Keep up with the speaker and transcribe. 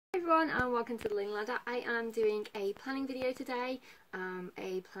everyone and welcome to the Learning Ladder. I am doing a planning video today,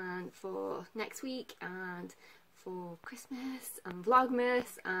 a plan for next week and for Christmas and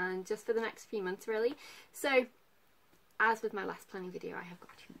Vlogmas and just for the next few months really. So as with my last planning video, I have got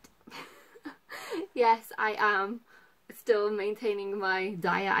a treat. Yes, I am still maintaining my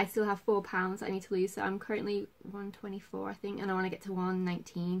diet. I still have 4 pounds I need to lose, so I'm currently 124 I think, and I want to get to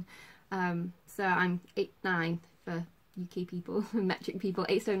 119. So I'm 8'9" for UK people, metric people,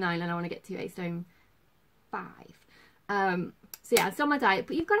 8 stone 9, and I want to get to 8 stone 5. So yeah, I'm still on my diet,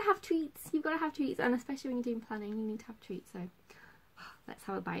 but you've got to have treats. You've got to have treats, and especially when you're doing planning, you need to have treats. So let's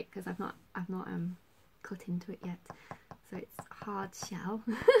have a bite because I've not cut into it yet. So it's hard shell.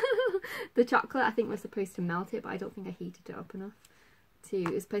 The chocolate, I think we're supposed to melt it, but I don't think I heated it up enough.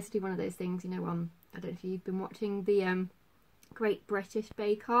 It's supposed to do one of those things, you know. I don't know if you've been watching the Great British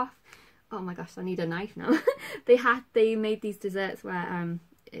Bake Off. Oh my gosh, I need a knife now. They made these desserts where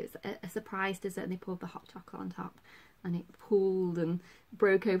it was a surprise dessert, and they poured the hot chocolate on top, and it pooled and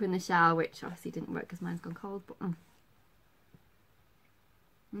broke open the shell, which obviously didn't work because mine's gone cold. But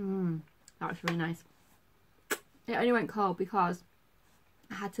that was really nice. It only went cold because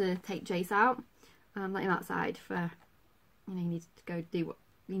I had to take Jace out, let him outside for, you know, he needed to go do what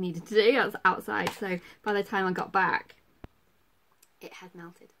he needed to do outside. So by the time I got back, it had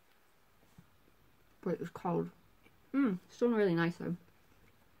melted. But it was cold. Still really nice though.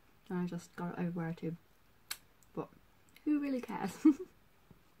 I just got it over where to. But who really cares?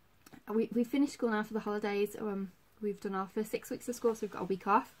 we finished school now for the holidays. We've done our first 6 weeks of school, so we've got a week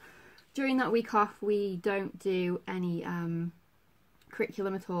off. During that week off, we don't do any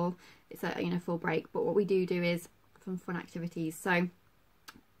curriculum at all. It's a full break. But what we do is some fun activities. So,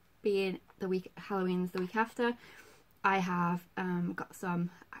 being Halloween's the week after, I have got some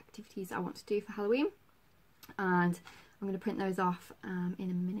activities I want to do for Halloween, and I'm going to print those off in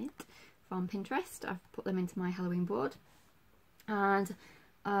a minute from Pinterest. I've put them into my Halloween board, and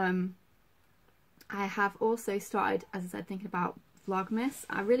I have also started, as I said, thinking about Vlogmas.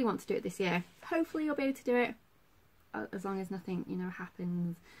 I really want to do it this year. Hopefully you'll be able to do it, as long as nothing, you know,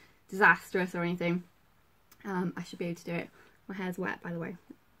 happens disastrous or anything. I should be able to do it. My hair's wet, by the way.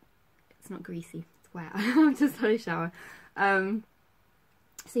 It's not greasy, it's wet. I've just had a shower.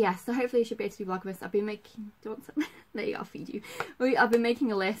 So yeah, so hopefully I should be able to do Vlogmas. I've been making, do you want some? There you go, I'll feed you. I've been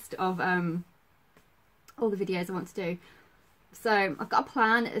making a list of all the videos I want to do. So I've got a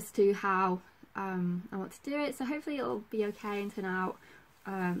plan as to how I want to do it, so hopefully it'll be okay and turn out.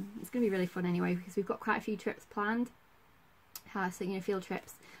 It's going to be really fun anyway, because we've got quite a few trips planned. So, you know, field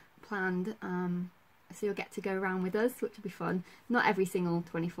trips planned. So you'll get to go around with us, which will be fun. Not every single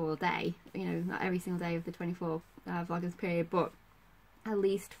 24 day, you know, not every single day of the 24 Vloggers period, but at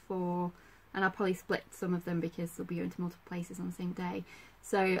least 4, and I'll probably split some of them because they'll be going to multiple places on the same day.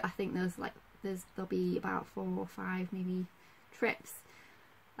 So I think there'll be about 4 or 5 maybe trips,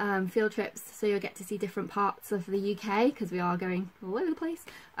 field trips, so you'll get to see different parts of the UK because we are going all over the place.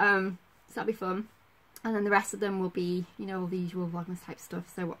 So that'll be fun. And then the rest of them will be, you know, all the usual Vlogmas type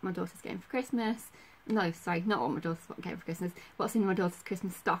stuff. So what my daughter's getting for Christmas. No, sorry, not what my daughter's getting for Christmas. What's in my daughter's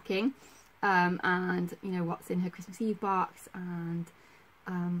Christmas stocking. And, you know, what's in her Christmas Eve box. And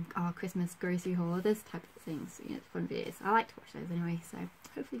our Christmas grocery haul. Those type of things. You know, fun videos. I like to watch those anyway. So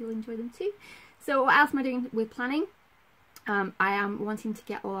hopefully you'll enjoy them too. So what else am I doing with planning? I am wanting to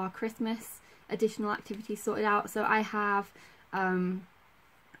get all our Christmas additional activities sorted out. So I have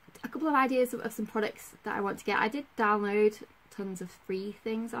a couple of ideas of some products that I want to get. I did download tons of free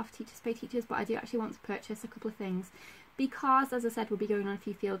things off Teachers Pay Teachers, but I do actually want to purchase a couple of things because, as I said, we'll be going on a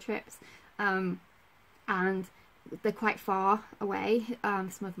few field trips, and they're quite far away.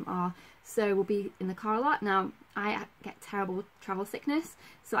 Some of them are, so we'll be in the car a lot. Now, I get terrible travel sickness,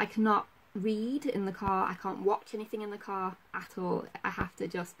 so I cannot read in the car. I can't watch anything in the car at all. I have to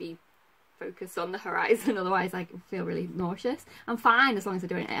just be focused on the horizon, otherwise I feel really nauseous. I'm fine as long as I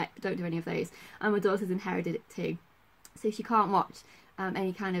don't do any of those. And my daughter's inherited it too, so she can't watch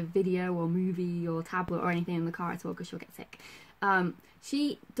any kind of video or movie or tablet or anything in the car at all because she'll get sick.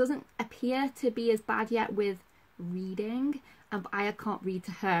 She doesn't appear to be as bad yet with reading, but I can't read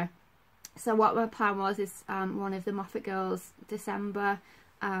to her. So what my plan was is one of the Moffat Girls December,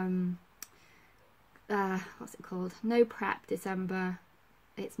 what's it called? No Prep December.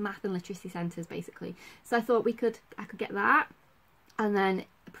 It's math and literacy centres basically. So I thought I could get that, and then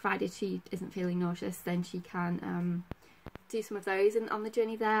provided she isn't feeling nauseous, then she can do some of those on the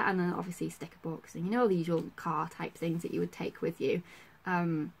journey there, and then obviously sticker books and, you know, all the usual car type things that you would take with you.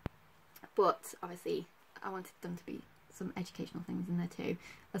 But obviously I wanted them to be some educational things in there too,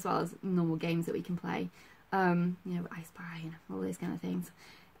 as well as normal games that we can play. You know, I Spy and all those kind of things.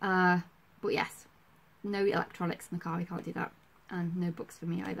 But yes, no electronics in the car, we can't do that. And no books for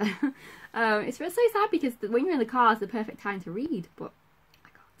me either. It's so sad because when you're in the car, it's the perfect time to read, but I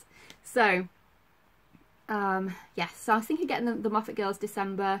can't. So, yes, so I was thinking of getting the Moffat Girls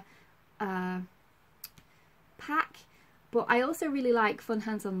December pack, but I also really like Fun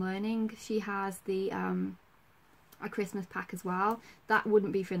Hands on Learning. She has the a Christmas pack as well. That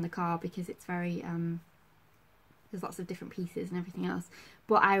wouldn't be for in the car because it's very there's lots of different pieces and everything else,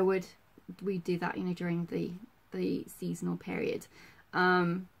 but we'd do that, you know, during the seasonal period.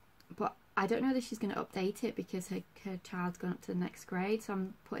 But I don't know that she's going to update it because her child's gone up to the next grade, so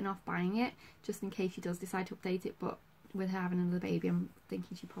I'm putting off buying it just in case she does decide to update it. But with her having another baby, I'm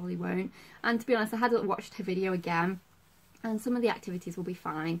thinking she probably won't. And to be honest, I had watched her video again, and some of the activities will be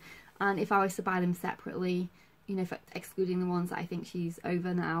fine. And if I was to buy them separately, you know, excluding the ones that I think she's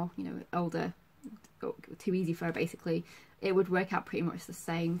over now, you know, older, too easy for her basically, it would work out pretty much the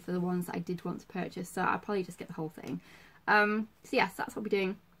same for the ones that I did want to purchase. So I'll probably just get the whole thing. So yes, that's what we're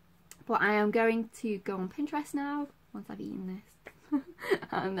doing. But I am going to go on Pinterest now once I've eaten this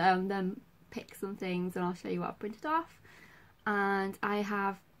and then pick some things, and I'll show you what I've printed off. And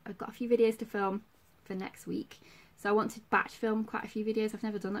I've got a few videos to film for next week, so I want to batch film quite a few videos. I've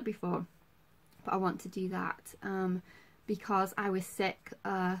never done that before, but I want to do that because I was sick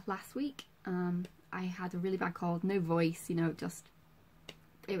last week. I had a really bad cold, no voice, you know, just,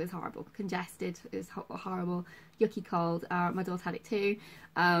 it was horrible, congested, it was horrible, yucky cold. My daughter had it too,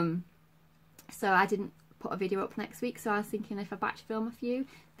 so I didn't put a video up next week. So I was thinking if I batch film a few,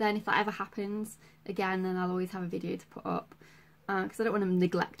 then if that ever happens again, then I'll always have a video to put up, because I don't want to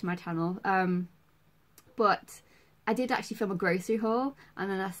neglect my channel. But I did actually film a grocery haul,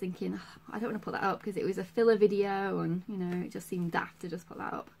 and then I was thinking, oh, I don't want to put that up because it was a filler video, and you know, it just seemed daft to just put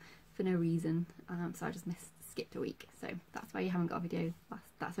that up for no reason. So I just skipped a week, so that's why you haven't got a video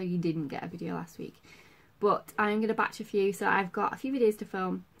that's why you didn't get a video last week. But I'm going to batch a few, so I've got a few videos to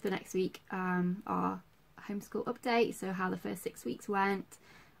film for next week. Our homeschool update, so how the first 6 weeks went,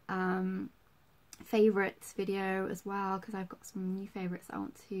 favourites video as well, because I've got some new favourites I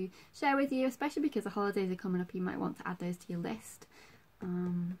want to share with you, especially because the holidays are coming up. You might want to add those to your list.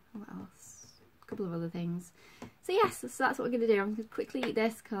 What else? A couple of other things. So yes, so that's what we're going to do. I'm going to quickly eat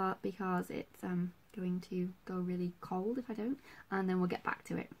this because it's going to go really cold if I don't, and then we'll get back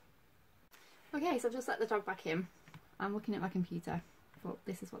to it. Okay, so I've just let the dog back in. I'm looking at my computer, but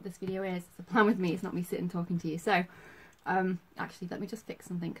this is what this video is. It's a plan with me, it's not me sitting talking to you. So actually, let me just fix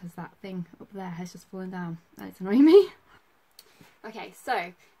something because that thing up there has just fallen down and it's annoying me. Okay,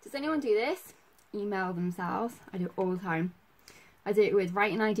 so does anyone do this? Email themselves. I do it all the time. I do it with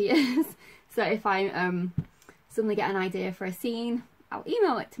writing ideas. So if I suddenly get an idea for a scene, I'll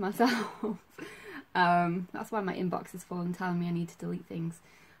email it to myself. That's why my inbox is full and telling me I need to delete things.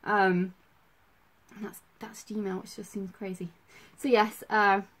 And that's Gmail, which just seems crazy. So yes,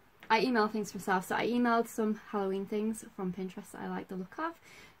 I email things to myself. So I emailed some Halloween things from Pinterest that I like the look of,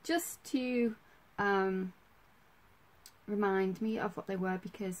 just to remind me of what they were,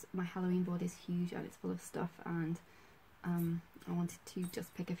 because my Halloween board is huge and it's full of stuff, and I wanted to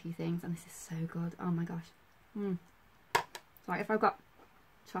just pick a few things, and this is so good. Oh my gosh. Sorry if I've got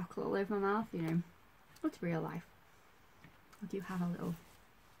chocolate all over my mouth, you know, it's real life. I do have a little.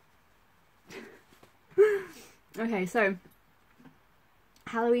 Okay, so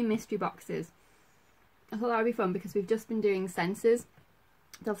Halloween mystery boxes. I thought that would be fun because we've just been doing senses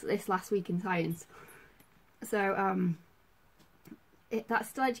this last week in science. So that's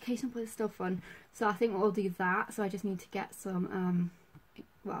still educational, but it's still fun. So I think we'll do that. So I just need to get some,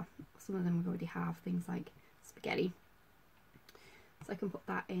 well, some of them we already have, things like spaghetti. So I can put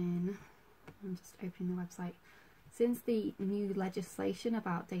that in. I'm just opening the website. Since the new legislation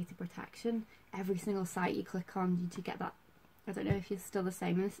about data protection, every single site you click on, you get that. I don't know if it's still the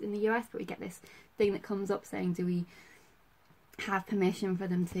same in the US, but we get this thing that comes up saying, do we have permission for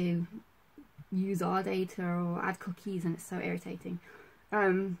them to use our data or add cookies? And it's so irritating.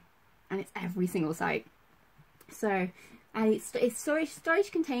 And it's every single site. So, and it's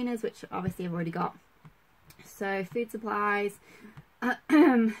storage containers, which obviously I've already got. So food supplies,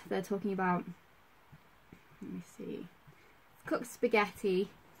 they're talking about, let me see, cooked spaghetti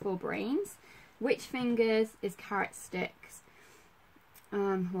for brains. Which fingers is carrot sticks?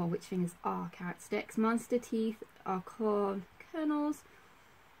 Well, which fingers are carrot sticks? Monster teeth are corn kernels,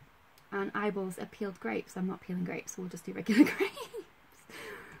 and eyeballs are peeled grapes. I'm not peeling grapes, so we'll just do regular grapes.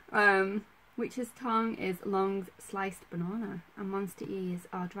 Witch's tongue is long sliced banana, and monster ears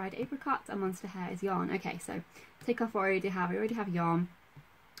are dried apricots, and monster hair is yarn. Okay, so take off what I already have. I already have yarn.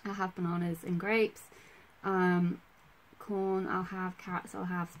 I have bananas and grapes. corn I'll have, carrots I'll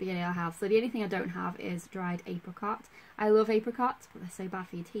have, spaghetti I'll have. So the only thing I don't have is dried apricot. I love apricots, but they're so bad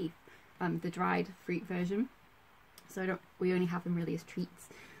for your teeth. The dried fruit version. So we only have them really as treats.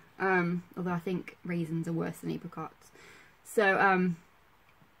 Although I think raisins are worse than apricots. So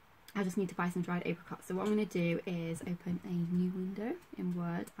I just need to buy some dried apricots. So what I'm going to do is open a new window in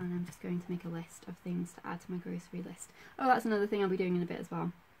Word, and I'm just going to make a list of things to add to my grocery list. Oh, that's another thing I'll be doing in a bit as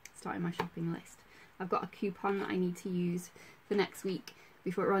well. Starting my shopping list. I've got a coupon that I need to use for next week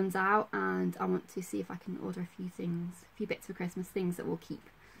before it runs out, and I want to see if I can order a few things, a few bits for Christmas, things that will keep,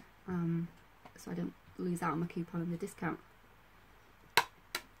 so I don't lose out on my coupon and the discount.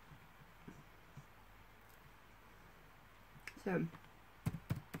 So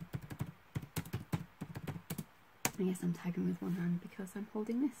I guess I'm tagging with one hand because I'm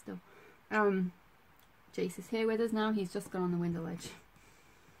holding this still. Jace is here with us now. He's just gone on the window ledge.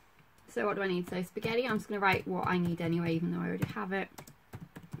 So what do I need? So spaghetti, I'm just going to write what I need anyway, even though I already have it.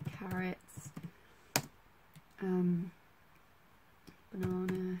 Carrots, banana,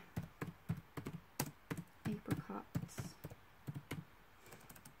 apricots,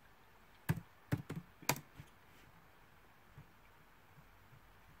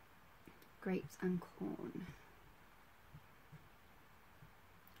 grapes and corn.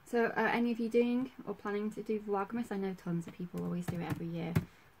 So any of you doing or planning to do Vlogmas? I know tons of people always do it every year.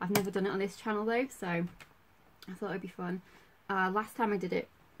 I've never done it on this channel though, so I thought it would be fun. Last time I did it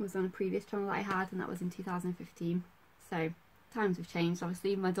was on a previous channel that I had, and that was in 2015. So times have changed,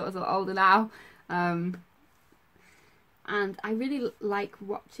 obviously. My daughter's a lot older now. And I really like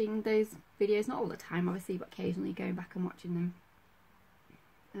watching those videos, not all the time obviously, but occasionally going back and watching them.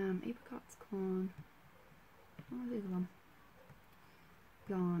 Apricots, corn, what was the other one?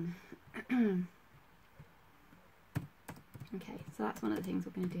 Gone. Okay, so that's one of the things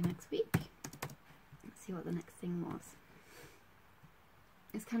we're going to do next week. Let's see what the next thing was.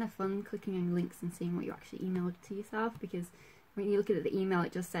 It's kind of fun clicking on links and seeing what you actually emailed to yourself, because when you look at the email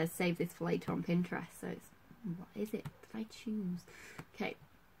it just says save this for later on Pinterest, so it's, what is it? Did I choose? Okay,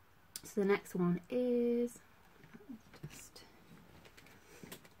 so the next one is just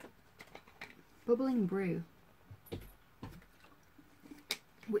bubbling brew.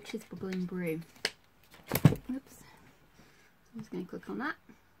 Which is bubbling brew? Oops. I'm just going to click on that.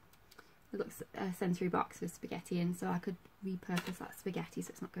 It looks a sensory box with spaghetti in, so I could repurpose that spaghetti so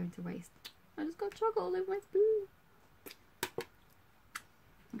it's not going to waste. I just got chocolate all over my spoon.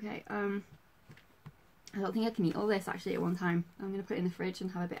 Okay, I don't think I can eat all this actually at one time. I'm going to put it in the fridge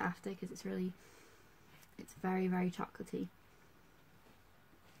and have a bit after, because it's very, very chocolatey.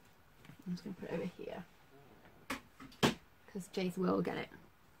 I'm just going to put it over here, because Jace will get it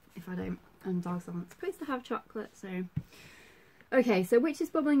if I don't, and dogs aren't supposed to have chocolate, so... Okay, so which is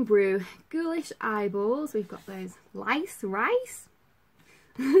bubbling brew? Ghoulish eyeballs, we've got those. Lice, rice,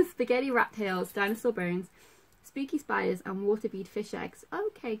 spaghetti rat tails, dinosaur bones, spooky spiders, and water bead fish eggs.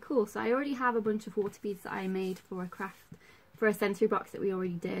 Okay, cool. So I already have a bunch of water beads that I made for a sensory box that we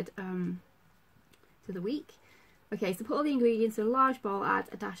already did to the week. Okay, so put all the ingredients in a large bowl, add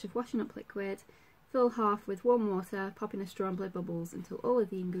a dash of washing up liquid, fill half with warm water, pop in a straw and blow bubbles until all of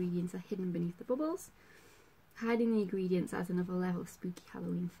the ingredients are hidden beneath the bubbles. Hiding the ingredients adds another level of spooky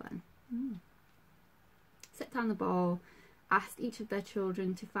Halloween fun. Set down the bowl. Ask each of their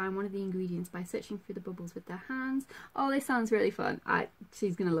children to find one of the ingredients by searching through the bubbles with their hands. Oh, this sounds really fun.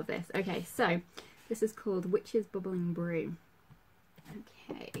 She's going to love this. Okay, so this is called Witch's Bubbling Brew.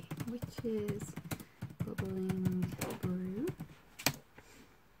 Okay, Witch's Bubbling Brew.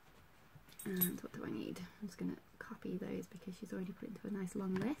 And what do I need? I'm just going to copy those because she's already put it into a nice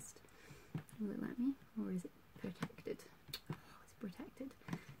long list. Will it let me? Or is it protected? Oh, it's protected.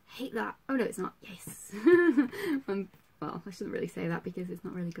 Hate that. Oh no, it's not. Yes. Well, I shouldn't really say that because it's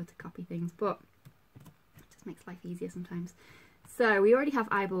not really good to copy things, but it just makes life easier sometimes. So we already have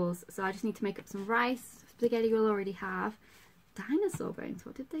eyeballs, so I just need to make up some rice. Spaghetti we'll already have. Dinosaur bones.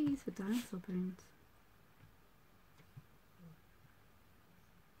 What did they use for dinosaur bones?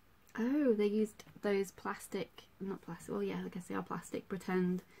 Oh, they used those plastic, not plastic, well yeah, I guess they are plastic,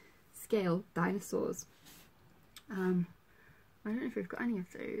 pretend scale dinosaurs. I don't know if we've got any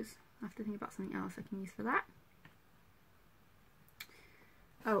of those. I have to think about something else I can use for that.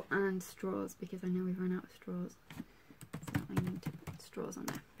 Oh, and straws, because I know we've run out of straws. So I need to put straws on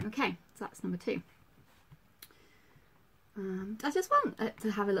there. Okay, so that's number 2. I just want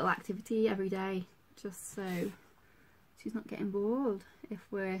to have a little activity every day, just so she's not getting bored if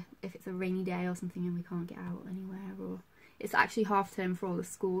it's a rainy day or something and we can't get out anywhere, or it's actually half term for all the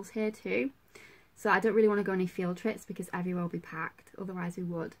schools here too. So I don't really want to go on any field trips because everywhere will be packed, otherwise we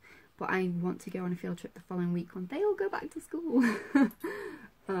would. but I want to go on a field trip the following week when they all go back to school.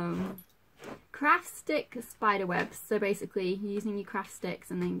 Craft stick spider webs. So basically using your craft sticks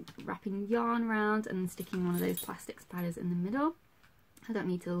and then wrapping yarn around and sticking one of those plastic spiders in the middle. I don't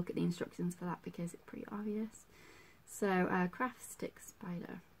need to look at the instructions for that because it's pretty obvious. So craft stick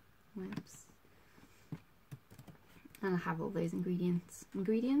spider webs. And I have all those ingredients.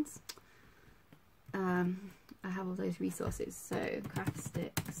 I have all those resources. So craft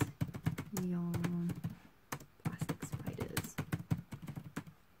sticks, yarn, plastic spiders.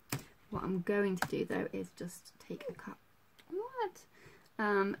 What I'm going to do though is just take a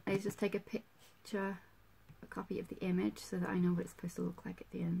is just take a picture, a copy of the image, so that I know what it's supposed to look like at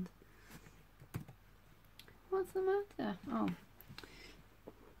the end. What's the matter? Oh,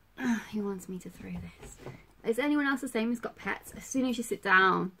 he wants me to throw this. Is anyone else the same who's got pets? As soon as you sit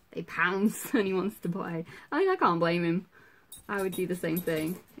down, they pounce and he wants to play. I mean, I can't blame him. I would do the same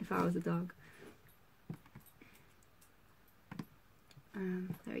thing if I was a dog.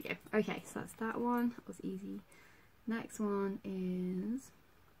 There we go. Okay, so that's that one. That was easy. Next one is...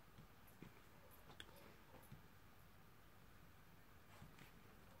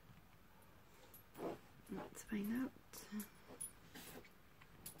 let's find out.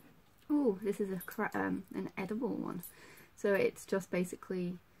 Oh, this is an edible one. So it's just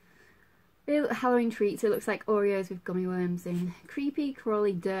basically Halloween treats. It looks like Oreos with gummy worms in creepy,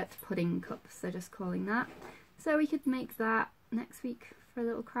 crawly dirt pudding cups. They're just calling that. So we could make that next week for a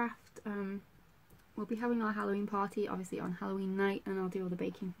little craft. We'll be having our Halloween party, obviously on Halloween night, and I'll do all the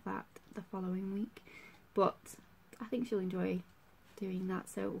baking for that the following week. But I think she'll enjoy doing that.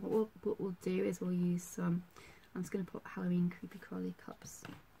 So what we'll do is we'll use some... I'm just going to put Halloween creepy crawly cups.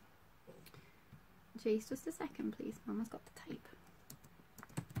 Jace, just a second please, Mama's got the tape.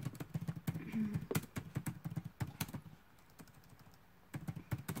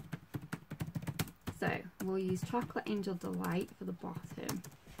 So we'll use Chocolate Angel Delight for the bottom,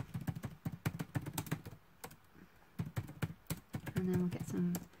 and then we'll get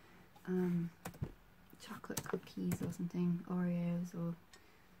some chocolate cookies or something, Oreos or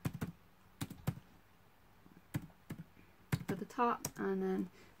for the top. And then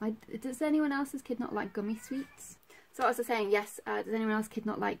does anyone else's kid not like gummy sweets? So as I was saying, yes, does anyone else's kid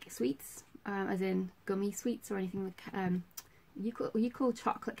not like sweets, as in gummy sweets or anything like you call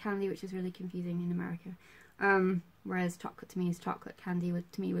chocolate candy, which is really confusing in America, whereas chocolate to me is chocolate candy.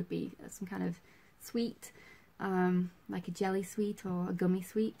 To me would be some kind of sweet, like a jelly sweet or a gummy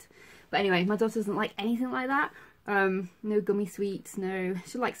sweet. But anyway, my daughter doesn't like anything like that. No gummy sweets, no,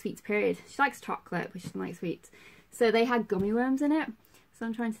 she likes sweets period. She likes chocolate but she doesn't like sweets. So they had gummy worms in it. So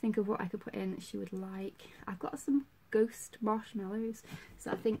I'm trying to think of what I could put in that she would like. I've got some ghost marshmallows,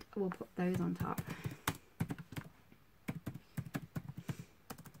 so I think we'll put those on top.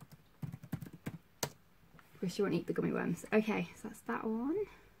 But she won't eat the gummy worms. Okay, so that's that one.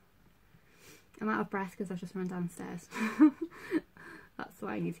 I'm out of breath because I've just run downstairs. That's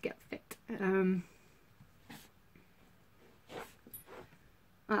why I need to get fit. And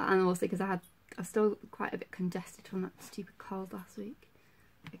also because I was still quite a bit congested from that stupid cold last week.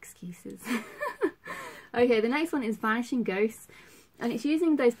 Excuses. Okay, the next one is Vanishing Ghosts, and it's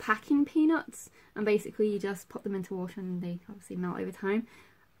using those packing peanuts, and basically you just put them into water and they obviously melt over time.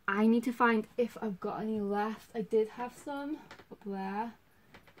 I need to find if I've got any left. I did have some up there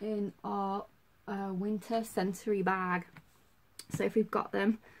in our winter sensory bag, so if we've got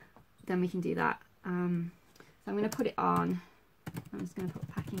them then we can do that. So I'm going to put it on. I'm just going to put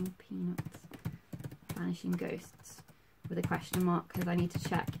Packing Peanuts Vanishing Ghosts with a question mark because I need to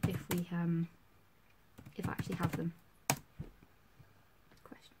check if we if I actually have them.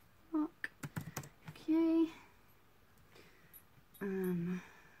 Question mark. Okay. And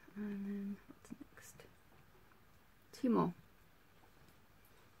then what's next? Two more.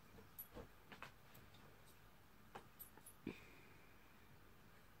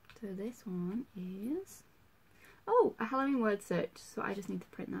 So this one is, oh, a Halloween word search. So I just need to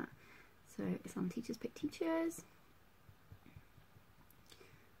print that. So it's on Teachers Pick Teachers.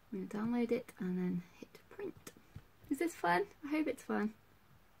 I'm going to download it and then hit print. Is this fun? I hope it's fun.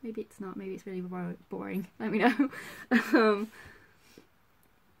 Maybe it's not. Maybe it's really boring. Let me know.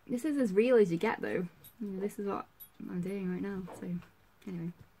 This is as real as you get though. This is what I'm doing right now. So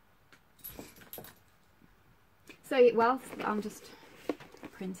anyway. So whilst I'm just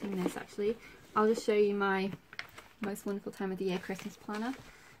printing this, actually, I'll just show you my most wonderful time of the year Christmas planner.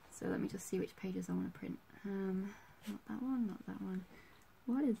 So let me just see which pages I want to print. Not that one, not that one.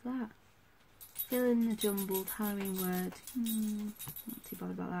 What is that? Fill in the jumbled Halloween word. Not too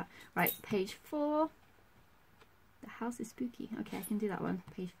bothered about that. Right, page 4. The house is spooky. Okay, I can do that one.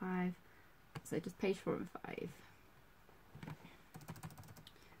 Page 5. So just page 4 and 5.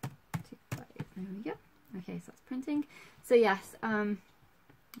 2, 5. There we go. Okay, so that's printing. So yes, let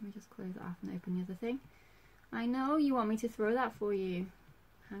me just close it off and open the other thing. I know you want me to throw that for you.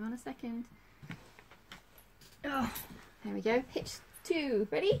 Hang on a second. Oh, there we go. Pitch 2.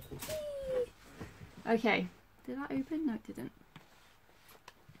 Ready? Whee! Okay. Did that open? No, it didn't.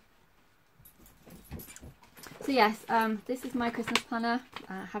 So yes, this is my Christmas planner.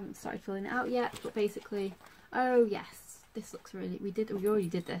 I haven't started filling it out yet, but basically, oh yes, this looks really, we already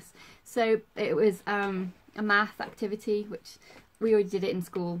did this. So it was a math activity, which we already did it in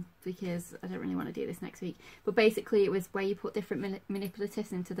school because I don't really want to do this next week. But basically it was where you put different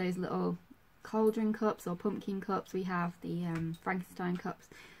manipulatives into those little cauldron cups or pumpkin cups. We have the Frankenstein cups,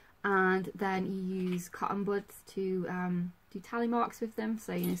 and then you use cotton buds to do tally marks with them,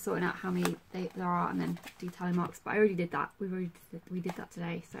 so you know, sorting out how many there are and then do tally marks. But I already did that. We did that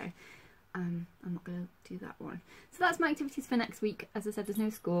today, so I'm not going to do that one. So that's my activities for next week. As I said, there's no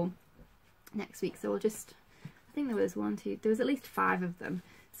school next week, so we'll just, I think there was there was at least 5 of them,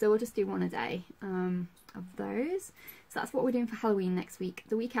 so we'll just do one a day of those. So that's what we're doing for Halloween next week.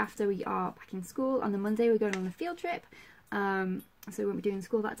 The week after we are back in school. On the Monday we're going on a field trip, so we won't be doing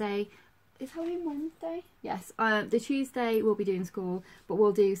school that day. Is Halloween Wednesday? Yes. The Tuesday we'll be doing school, but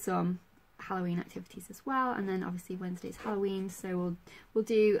we'll do some Halloween activities as well. And then obviously Wednesday's Halloween, so we'll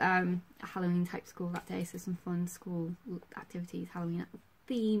do a Halloween type school that day. So some fun school activities, Halloween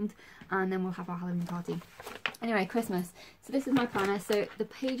themed, and then we'll have our Halloween party. Anyway, Christmas. So this is my planner. So the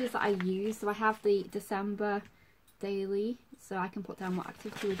pages that I use. So I have the December daily, so I can put down what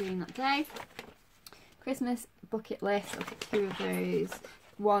activity we're doing that day. Christmas bucket list. I'll put 2 of those.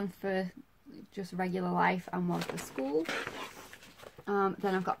 One for just regular life and one for school.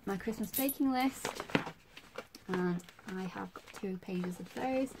 Then I've got my Christmas baking list, and I have got 2 pages of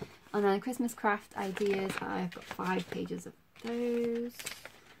those. And then Christmas craft ideas, I've got 5 pages of those.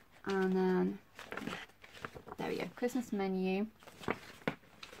 And then there we go, Christmas menu,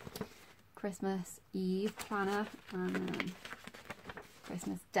 Christmas Eve planner, and then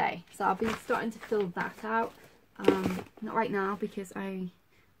Christmas Day. So I'll be starting to fill that out. Not right now because I'm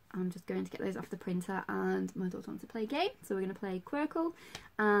just going to get those off the printer, and my daughter wants to play a game, so we're going to play Quirkle,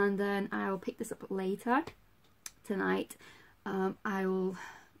 and then I'll pick this up later tonight. I will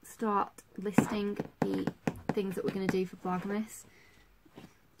start listing the things that we're going to do for Vlogmas.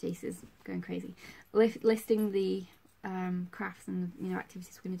 Jace is going crazy. Listing the crafts and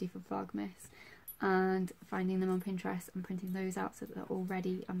activities we're going to do for Vlogmas, and finding them on Pinterest and printing those out so that they're all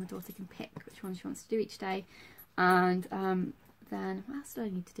ready, and my daughter can pick which ones she wants to do each day. And then what else do I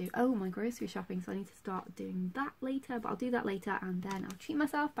need to do? Oh, my grocery shopping, so I need to start doing that later, but I'll do that later. And then I'll treat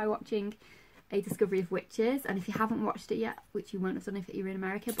myself by watching A Discovery of Witches, and if you haven't watched it yet, which you won't have done if you're in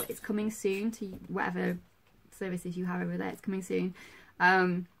America, but it's coming soon to whatever services you have over there. It's coming soon.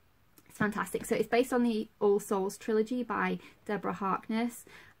 It's fantastic. So it's based on the All Souls trilogy by Deborah Harkness,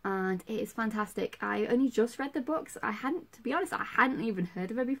 and it is fantastic. I only just read the books. To be honest, I hadn't even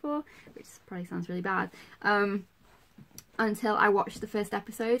heard of her before, which probably sounds really bad, until I watched the first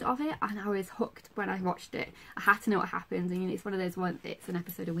episode of it, and I was hooked when I watched it. I had to know what happens, and it's one of those ones, it's an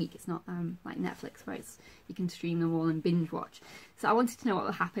episode a week. It's not like Netflix where you can stream them all and binge watch. So I wanted to know what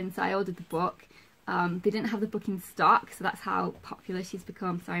will happen, so I ordered the book. They didn't have the book in stock, so that's how popular she's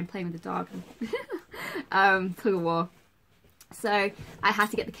become. Sorry, I'm playing with the dog. Tug of war. So I had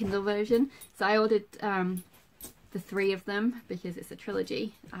to get the Kindle version, so I ordered the 3 of them because it's a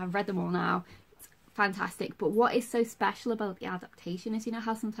trilogy. I've read them all now. It's fantastic. But what is so special about the adaptation is, you know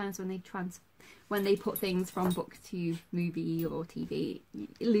how sometimes when they put things from book to movie or TV,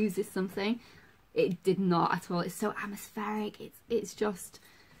 it loses something. It did not at all. It's so atmospheric. It's just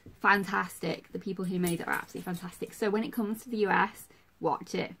fantastic. The people who made it are absolutely fantastic. So when it comes to the US,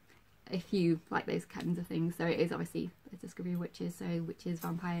 watch it if you like those kinds of things. So it is obviously A Discovery of Witches, so witches,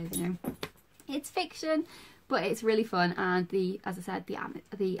 vampires, it's fiction, but it's really fun. And as I said,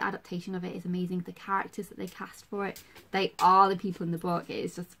 the adaptation of it is amazing. The characters that they cast for it, they are the people in the book. It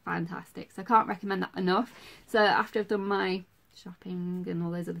is just fantastic. So I can't recommend that enough. So after I've done my shopping and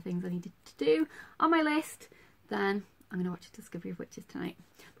all those other things I needed to do on my list, then I'm going to watch A Discovery of Witches tonight.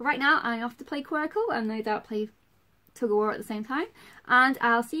 But right now I'm off to play Quirkle, and no doubt play Tug of War at the same time. And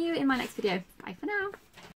I'll see you in my next video. Bye for now.